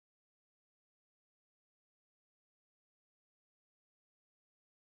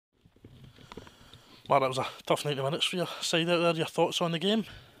Mark, that was a tough 90 minutes for your side out there. Your thoughts on the game?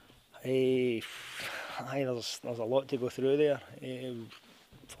 Aye, there's a lot to go through there.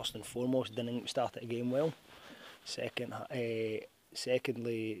 First and foremost, didn't think we started the game well. Secondly,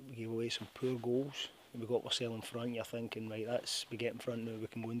 we gave away some poor goals. We got ourselves in front. You're thinking, right, we get in front now, we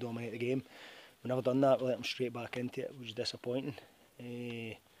can go and dominate the game. We never done that. We let them straight back into it, which was disappointing.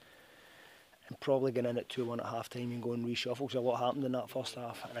 And probably going in at 2-1 at half time and going reshuffle, because a lot happened in that first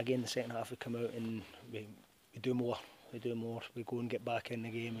half. And again, the second half we come out and we do more. We go and get back in the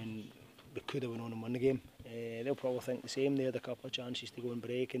game, and we could have went on and won the game. They'll probably think the same. They had a couple of chances to go and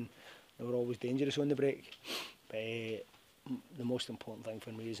break, and they were always dangerous on the break. But the most important thing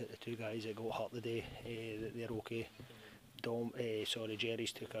for me is that the two guys that got hurt today, they're okay.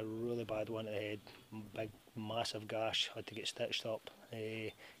 Jerry's took a really bad one to the head, big massive gash, had to get stitched up.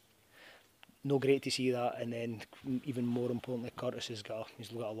 No great to see that, and then even more importantly, Curtis he's got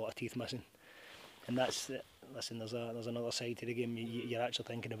a lot of teeth missing, and that's listen. There's another side to the game. You're actually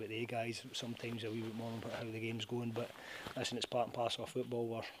thinking about the guys sometimes a wee bit more about how the game's going, but listen, it's part and parcel of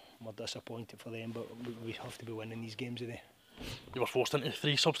football. We're disappointed for them, but we have to be winning these games today. You were forced into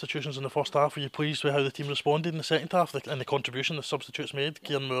 3 substitutions in the first half. Were you pleased with how the team responded in the second half and the contribution the substitutes made?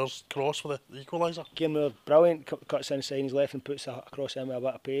 Kieran Moore's cross for the equaliser. Kieran Moore, brilliant, cuts inside his left and puts a cross in with a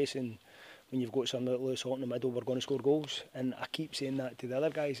bit of pace, and when you've got something like Lewis Hart in the middle, we're going to score goals. And I keep saying that to the other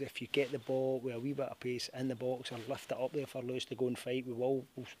guys, if you get the ball with a wee bit of pace in the box or lift it up there for Lewis to go and fight, we'll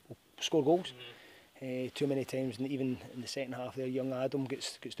score goals. Too many times, and even in the second half there, young Adam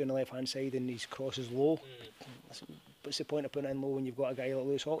gets down the left hand side and his cross is low. What's the point of putting it in low when you've got a guy like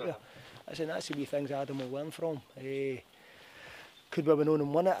Lewis Hart there? That's the wee things Adam will learn from. Could we have known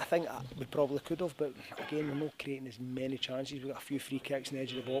and won it? I think we probably could have, but again, we're not creating as many chances. We've got a few free kicks in the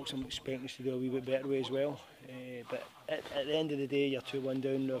edge of the box. I'm expecting us to do a wee bit better way as well. But at the end of the day, you're 2-1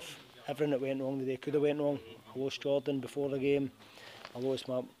 down. Of everything that went wrong today could have went wrong. I lost Jordan before the game. I lost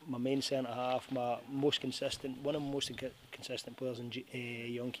my main centre half, one of the most consistent players in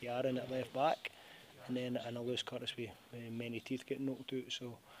young Kiaran at left back, and I lost Curtis with many teeth getting knocked out.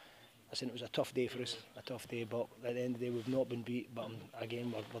 So listen, it was a tough day for us, but at the end of the day we've not been beat, but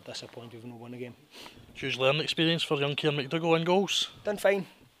again we're disappointed we've not won the game. Huge learning experience for young Kieran McDougall in goals. Done fine,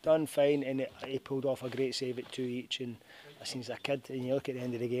 and he pulled off a great save at 2 each, and listen, as a kid, and you look at the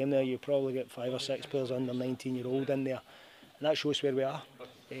end of the game there, you probably get 5 or 6 players under 19-year-old in there, and that shows where we are.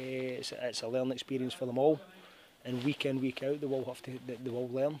 It's a learning experience for them all, and week in, week out they will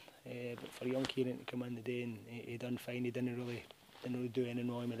learn. But for young Kieran to come in today, and he done fine. He didn't really do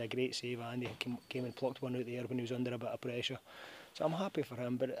anything wrong. He made a great save, and he came and plucked one out the air when he was under a bit of pressure. So I'm happy for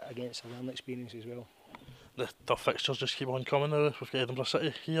him, but again, it's a learning experience as well. The tough fixtures just keep on coming now. We've got Edinburgh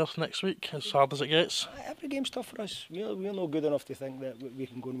City here next week, as hard as it gets. Every game's tough for us. We're not good enough to think that we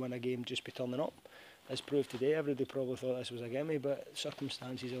can go and win a game just by turning up. As proved today, everybody probably thought this was a gimme, but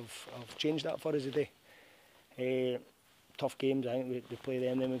circumstances have changed that for us today. Tough games, I think we play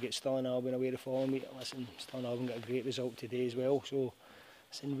them, then we get Stirling Albion away the following week. Listen, Stirling Albion got a great result today as well, so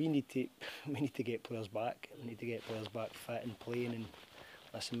listen, we need to get players back. We need to get players back fit and playing, and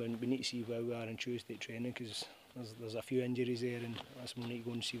listen, we need to see where we are on Tuesday training, because there's a few injuries there, and listen, we need to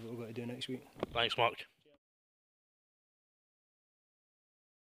go and see what we've got to do next week. Thanks, Mark.